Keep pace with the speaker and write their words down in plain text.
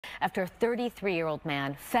after a 33-year-old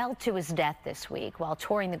man fell to his death this week while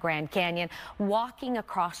touring the Grand Canyon, walking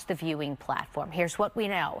across the viewing platform. Here's what we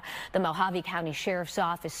know. The Mojave County Sheriff's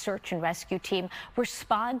Office search and rescue team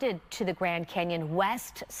responded to the Grand Canyon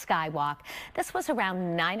West Skywalk. This was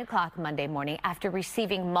around 9 o'clock Monday morning after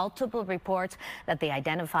receiving multiple reports that the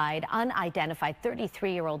unidentified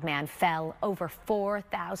 33-year-old man fell over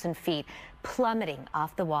 4,000 feet, plummeting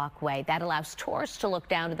off the walkway that allows tourists to look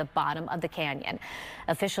down to the bottom of the canyon.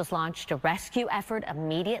 Officials launched a rescue effort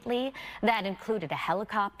immediately that included a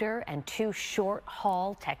helicopter and 2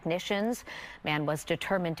 short-haul technicians. Man was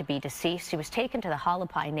determined to be deceased. He was taken to the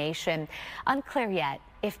Hualapai Nation. Unclear yet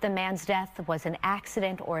if the man's death was an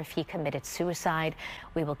accident or if he committed suicide.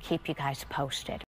 We will keep you guys posted.